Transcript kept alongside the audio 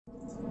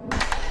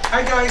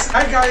It's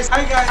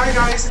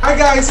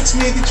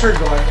me, Teacher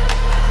Gon.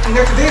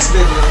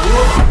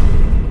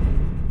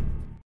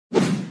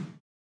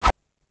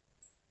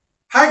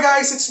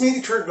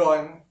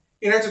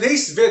 In our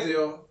today's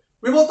video,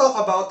 we will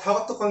talk about how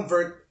to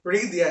convert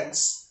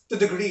radians to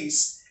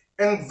degrees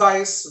and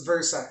vice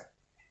versa.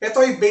 Ito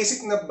ay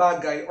basic na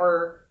bagay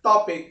or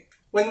topic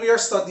when we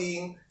are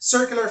studying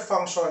circular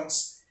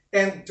functions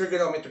and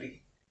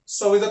trigonometry.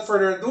 So without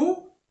further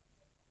ado,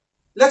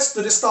 let's do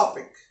this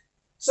topic.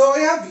 So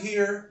I have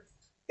here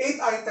 8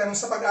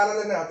 items sa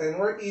pag-aaralan natin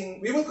wherein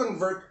we will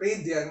convert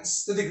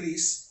radians to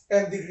degrees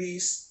and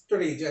degrees to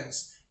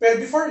radians. Pero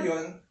before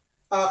yun,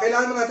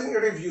 kailangan natin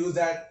i-review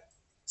that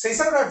sa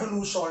isang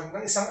revolution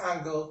ng isang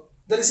angle,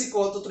 that is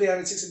equal to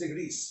 360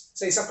 degrees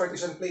sa isang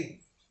Cartesian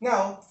plane.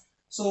 Now,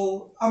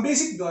 so ang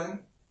basic doon,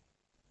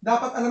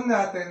 dapat alam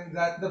natin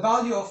that the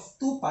value of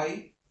 2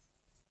 pi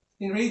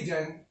in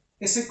radian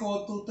is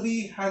equal to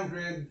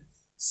 360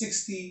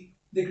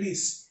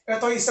 degrees.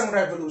 Ito ay isang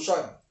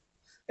revolution.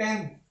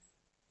 And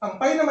ang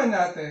pi naman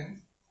natin,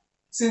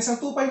 since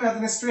ang 2 pi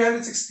natin is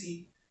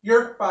 360,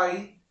 your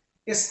pi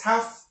is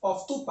half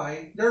of 2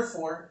 pi,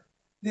 therefore,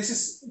 this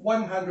is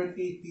 180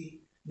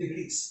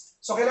 degrees.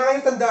 So kailangan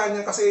yung tandaan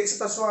yan kasi isa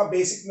sa mga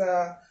basic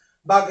na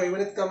bagay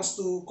when it comes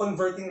to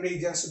converting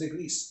radians to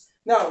degrees.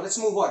 Now, let's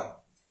move on.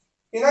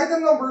 In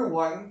item number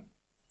 1,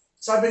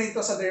 sabi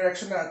dito sa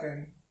direction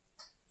natin,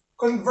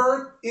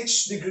 convert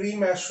each degree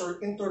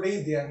measure into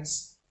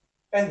radians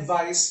and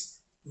vice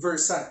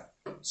versa.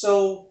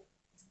 So,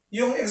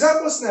 yung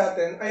examples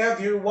natin, I have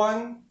here 1,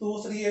 2,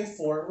 3, and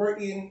 4,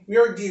 wherein we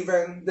are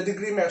given the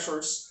degree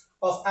measures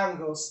of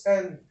angles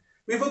and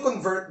we will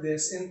convert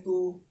this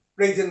into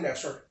radian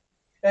measure.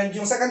 And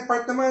yung second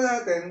part naman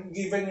natin,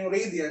 given yung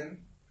radian,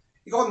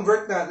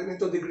 i-convert natin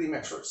into degree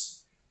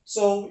measures.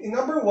 So, in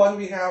number 1,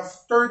 we have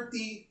 30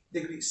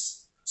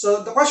 degrees.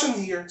 So, the question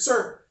here,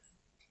 sir,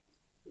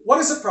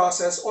 what is the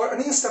process or ano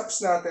yung steps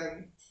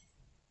natin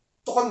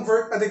to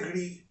convert a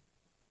degree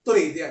to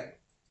radian?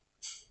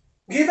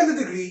 Given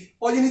the degree,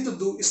 all you need to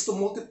do is to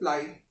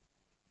multiply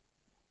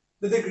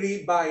the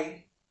degree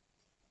by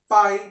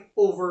pi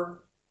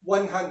over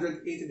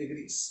 180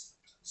 degrees.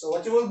 So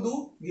what you will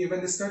do,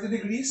 given this 30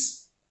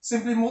 degrees,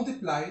 simply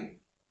multiply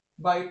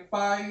by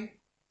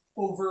pi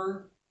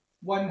over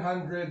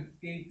 180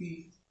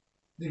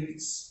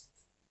 degrees.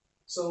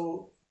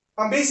 So,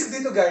 ang basic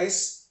dito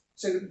guys,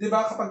 so, di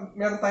ba kapag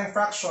meron tayong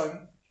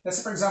fraction,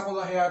 let's say for example,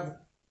 I have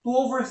 2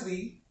 over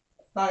 3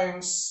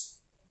 times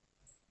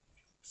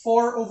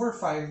 4 over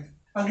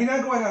 5, ang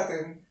ginagawa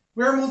natin,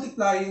 we are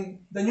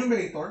multiplying the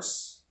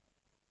numerators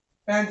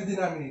and the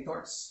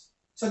denominators.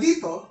 So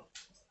dito,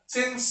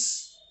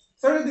 since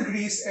 30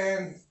 degrees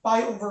and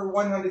pi over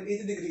 180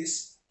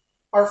 degrees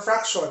are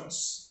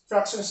fractions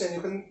and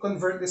you can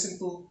convert this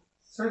into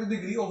 30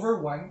 degree over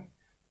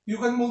 1, you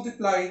can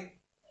multiply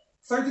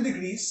 30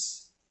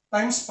 degrees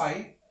times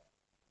pi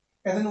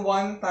and then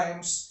 1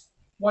 times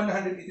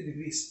 180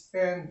 degrees.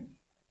 And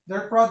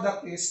their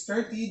product is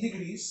 30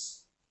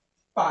 degrees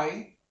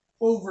pi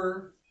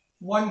over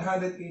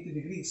 180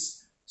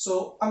 degrees.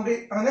 So, ang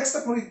next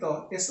step mo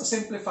rito is to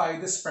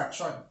simplify this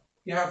fraction.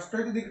 You have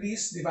 30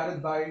 degrees divided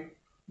by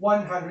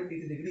 180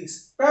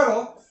 degrees.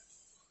 Pero,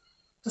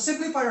 to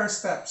simplify our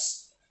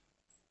steps,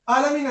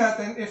 alamin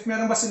natin if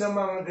meron ba silang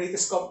mga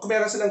kung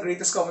meron silang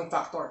greatest common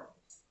factor.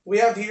 We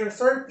have here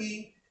 30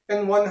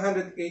 and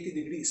 180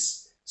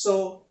 degrees.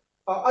 So,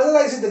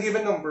 analyzing the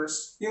given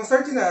numbers, yung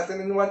 30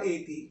 natin and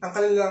 180, ang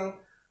kanilang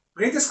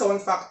greatest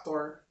common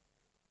factor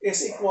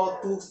is equal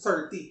to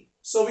 30.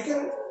 So we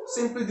can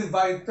simply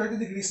divide 30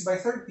 degrees by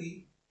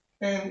 30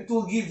 and it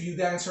will give you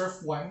the answer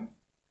of 1.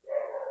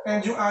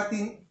 And yung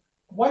ating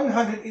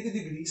 180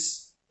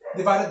 degrees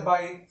divided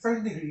by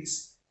 30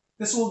 degrees,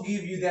 this will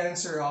give you the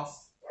answer of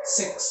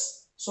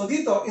 6. So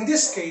dito, in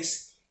this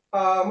case,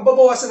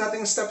 mababawasan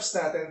natin yung steps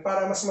natin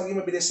para mas maging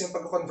mabilis yung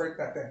pag-convert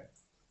natin.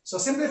 So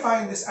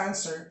simplifying this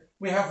answer,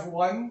 we have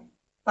 1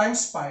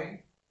 times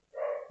pi,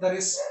 that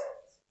is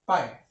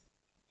pi,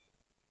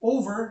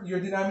 over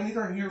your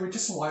denominator here, which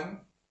is 1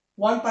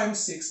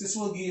 times 6, this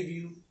will give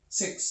you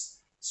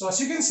 6. So as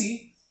you can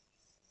see,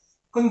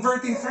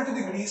 converting 30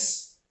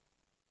 degrees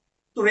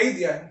to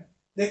radian,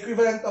 the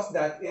equivalent of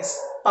that is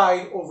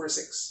pi over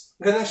 6.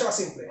 Ganun siya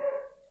kasimple.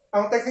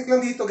 Ang technique lang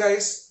dito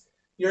guys,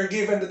 you're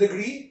given the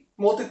degree,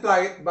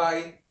 multiply it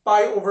by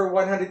pi over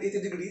 180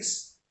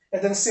 degrees, and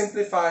then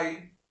simplify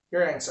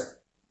your answer.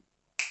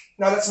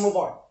 Now let's move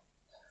on.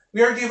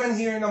 We are given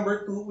here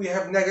number 2, we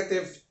have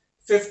negative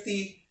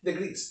 50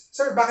 degrees.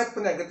 Sir, bakit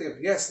po negative?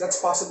 Yes, that's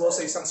possible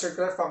sa isang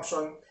circular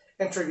function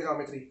and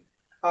trigonometry.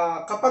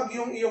 Kapag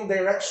yung iyong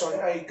direction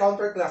ay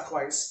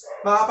counterclockwise,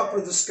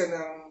 makakapag-produce ka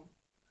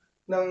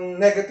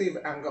ng negative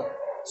angle.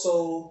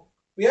 So,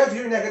 we have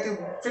here negative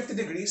 50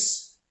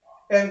 degrees.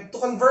 And to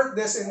convert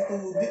this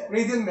into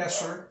radian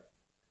measure,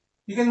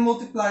 you can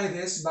multiply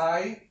this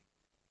by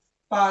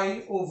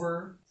pi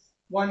over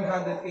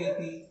 180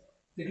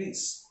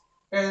 degrees.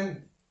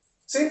 And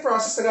same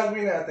process na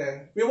gagawin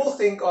natin, we will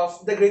think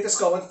of the greatest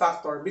common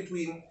factor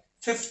between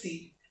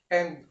 50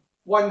 and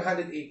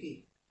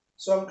 180.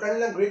 So ang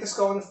kanilang greatest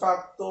common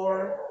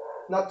factor,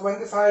 not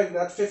 25,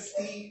 not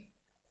 50,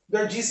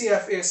 their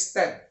GCF is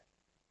 10.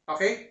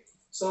 Okay?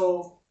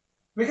 So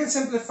we can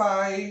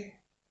simplify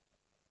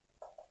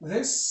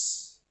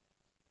this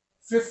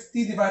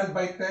 50 divided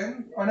by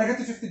 10, or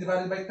negative 50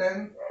 divided by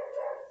 10.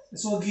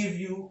 This will give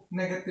you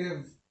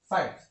negative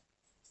 5.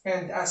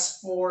 And as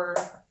for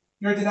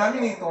your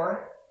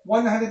denominator,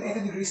 180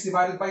 degrees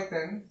divided by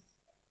 10,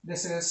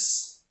 this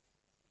is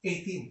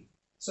 18.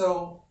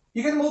 So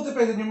you can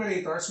multiply the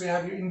numerators. We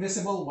have your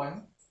invisible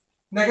 1.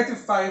 Negative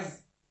 5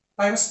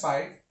 times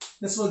pi,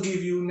 this will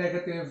give you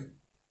negative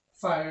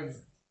 5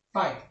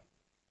 pi.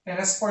 And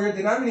as for your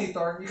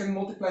denominator, you can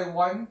multiply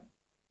 1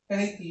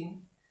 and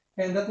 18,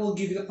 and that will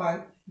give you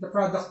the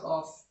product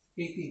of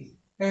 18.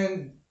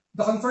 And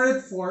the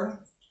converted form,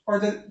 or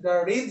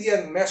the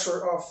radian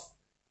measure of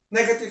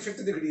negative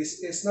 50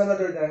 degrees is none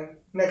other than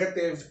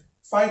negative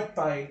 5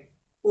 pi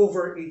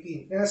over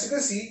 18. And as you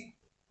can see,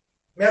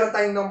 meron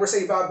tayong number sa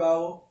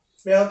ibabaw,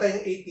 meron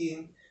tayong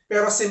 18,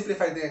 pero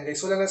simplified din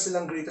guys. Wala na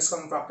silang greatest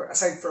common factor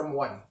aside from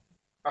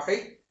 1.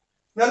 Okay?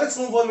 Now let's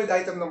move on with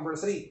item number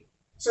 3.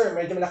 Sir,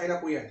 medyo malaki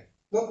na po yan.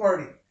 Don't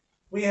worry.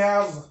 We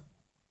have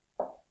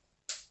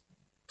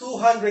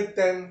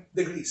 210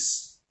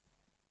 degrees.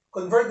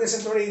 Convert this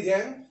into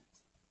radian.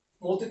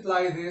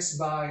 Multiply this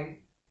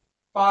by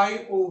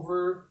pi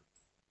over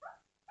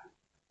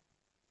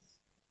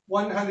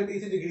 180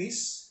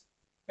 degrees.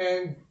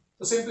 And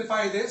to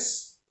simplify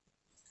this,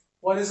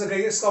 what is the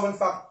greatest common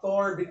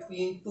factor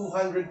between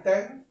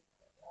 210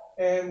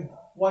 and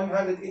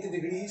 180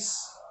 degrees?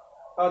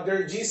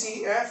 Their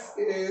GCF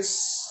is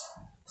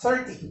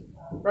 30,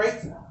 right?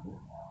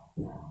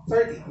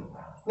 30.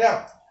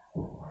 Now,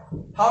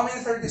 how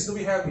many 30s do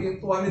we have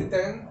in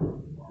 210?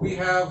 We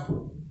have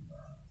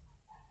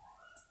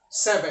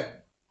 7.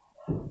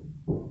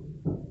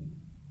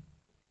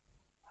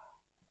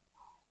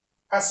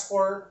 As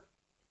for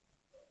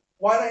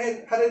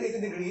 180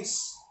 degrees,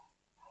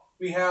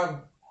 we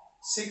have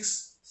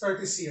 6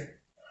 30s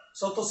here.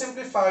 So to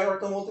simplify or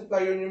to multiply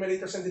your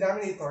numerators and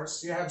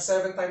denominators, you have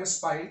 7 times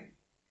pi,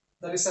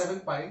 that is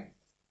 7 pi,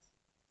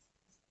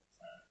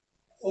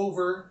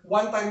 over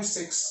 1 times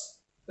 6.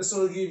 This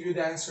will give you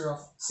the answer of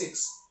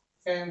 6.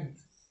 And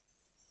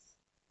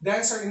the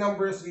answer in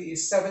number 3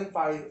 is 7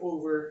 pi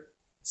over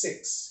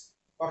 6.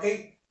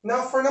 Okay?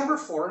 Now for number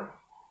 4,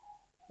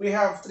 we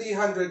have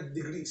 300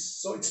 degrees.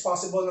 So it's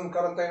possible na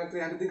magkaroon tayo ng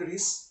 300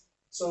 degrees.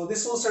 So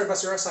this will serve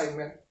as your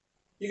assignment.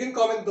 You can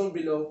comment down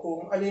below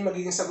kung ano yung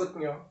magiging sagot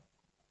nyo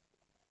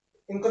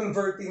in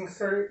converting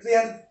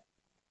 300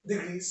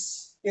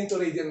 degrees into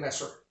radian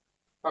measure.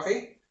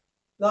 Okay?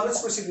 Now let's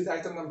proceed with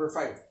item number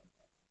 5.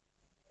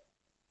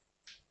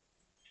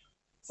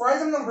 For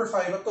item number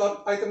 5 up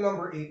to item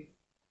number 8,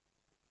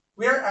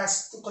 we are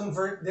asked to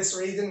convert these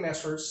radian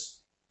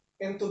measures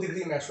into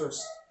degree measures.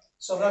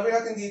 So gagawin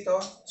natin dito,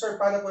 sir,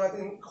 paano po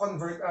natin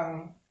convert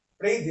ang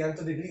radian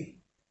to degree?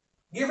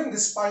 Given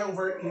this pi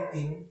over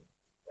 18,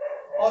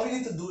 all we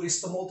need to do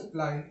is to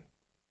multiply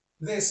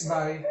this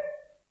by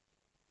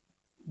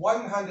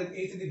 180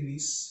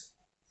 degrees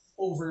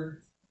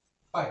over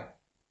pi.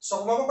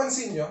 So kung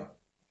mapapansin nyo,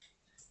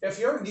 if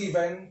you're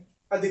given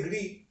a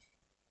degree,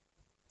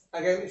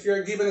 again, if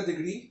you're given a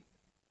degree,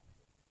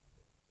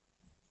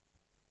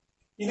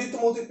 you need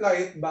to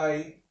multiply it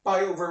by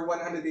pi over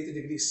 180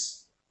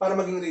 degrees para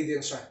maging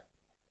radian siya.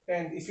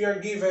 And if you're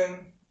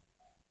given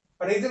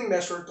a radian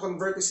measure to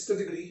convert this to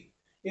degree,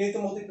 you need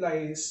to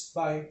multiply this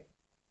by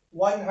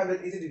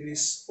 180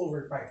 degrees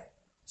over pi.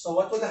 So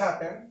what will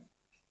happen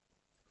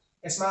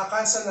is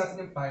makakancel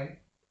natin yung pi.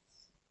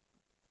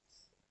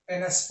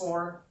 And as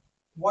for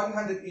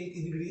 180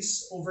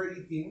 degrees over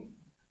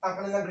 18, ang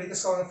kanilang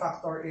greatest common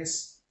factor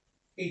is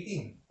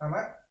 18.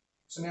 Tama?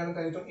 So meron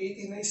tayo itong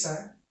 18 na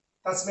isa,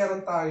 tapos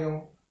meron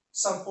tayong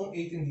 10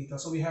 18 dito.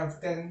 So we have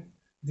 10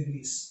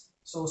 degrees.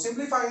 So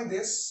simplifying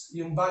this,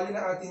 yung value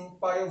na ating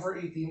pi over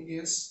 18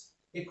 is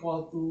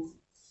equal to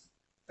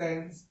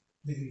 10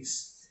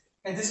 degrees.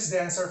 And this is the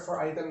answer for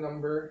item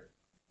number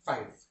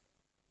 5.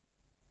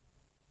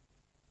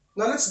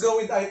 Now let's go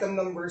with item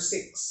number 6.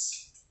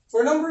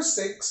 For number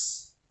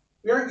 6,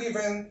 we are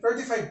given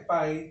 35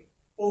 pi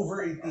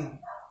over 18.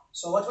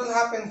 So what will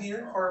happen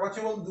here, or what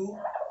you will do,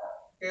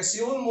 is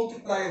you will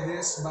multiply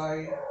this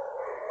by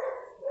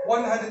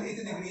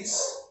 180 degrees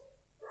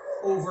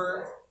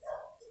over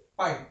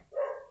pi.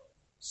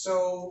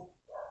 So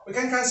we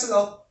can cancel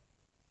out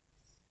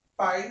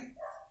pi,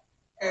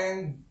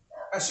 and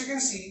as you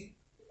can see,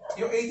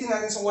 yung 18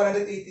 natin sa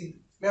 180,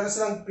 meron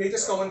silang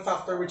greatest common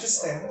factor which is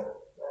 10.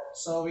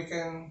 So we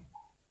can,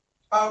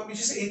 which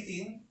is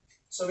 18.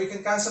 So we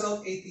can cancel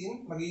out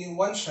 18, magiging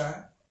 1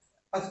 siya.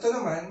 At ito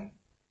naman,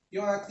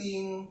 yung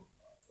ating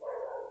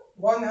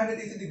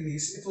 180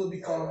 degrees, it will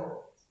become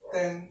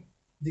 10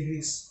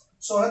 degrees.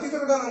 So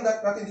natitira lang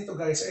natin dito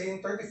guys ay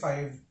yung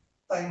 35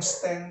 times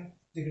 10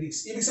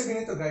 degrees. Ibig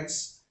sabihin nito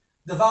guys,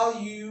 the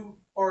value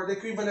or the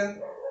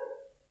equivalent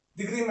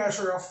degree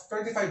measure of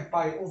 35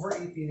 pi over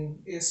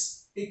 18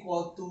 is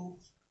equal to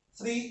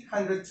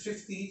 350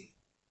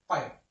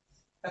 pi.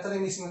 Ito na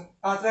yung mismo,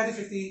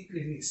 350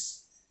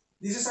 degrees.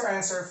 This is our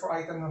answer for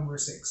item number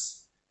 6.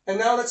 And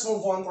now let's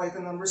move on to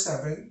item number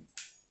 7.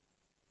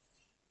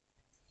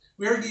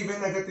 We are given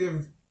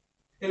negative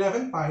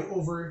 11 pi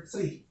over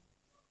 3.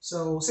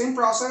 So same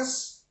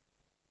process,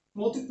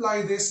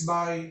 multiply this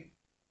by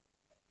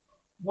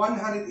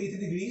 180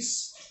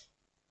 degrees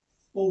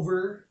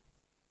over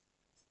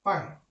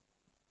pi.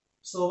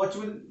 So what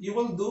you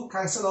will do,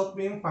 cancel out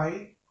mo yung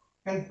pi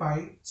and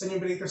pi sa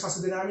numerator sa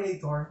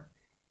denominator.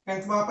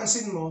 And kung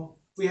mapapansin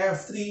mo, we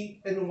have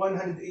 3 and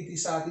 180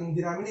 sa ating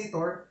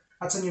denominator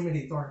at sa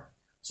numerator.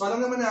 So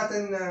alam naman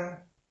natin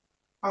na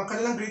ang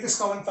kanilang greatest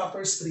common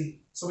factor is 3.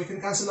 So we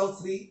can cancel out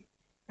 3.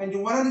 And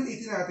yung 180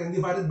 natin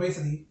divided by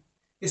 3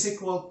 is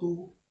equal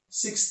to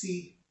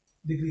 60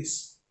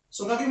 degrees.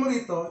 So gagawin mo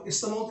rito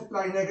is to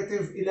multiply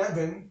negative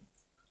 11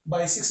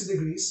 by 60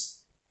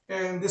 degrees.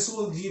 And this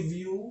will give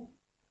you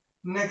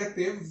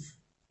negative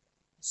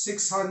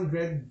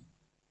 660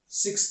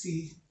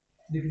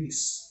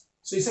 degrees.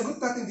 So isagot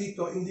natin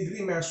dito in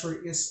degree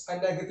measure is a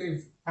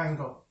negative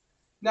angle.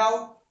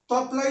 Now, to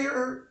apply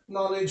your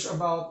knowledge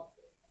about,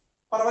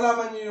 para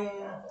malaman nyo yung,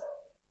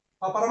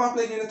 para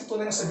ma-apply nyo yung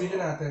natutunan sa video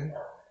natin,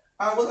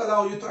 I will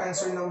allow you to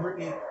answer number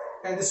 8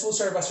 and this will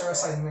serve as your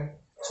assignment.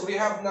 So we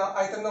have now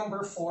item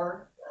number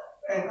 4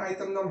 and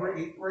item number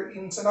 8. We're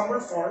in sa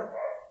number 4,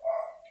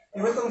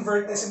 you will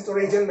convert this into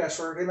radian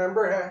measure.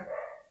 Remember,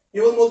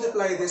 you will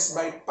multiply this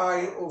by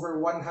pi over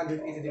 180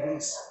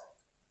 degrees.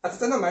 At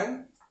ito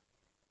naman,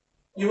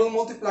 you will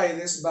multiply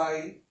this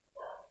by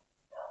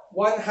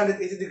 180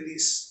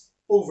 degrees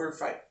over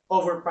pi.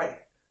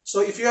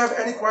 So if you have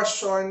any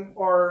question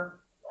or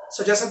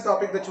suggested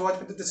topic that you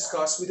want me to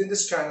discuss within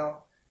this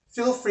channel,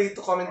 feel free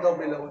to comment down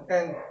below.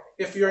 And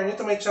if you are new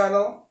to my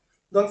channel,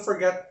 don't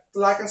forget to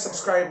like and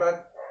subscribe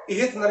at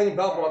i-hit na rin yung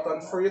bell button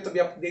for you to be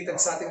updated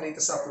sa ating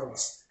latest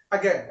uploads.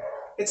 Again,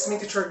 it's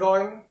me, Teacher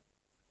Gon.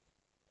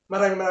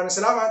 Maraming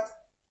salamat.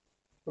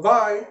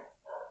 Bye!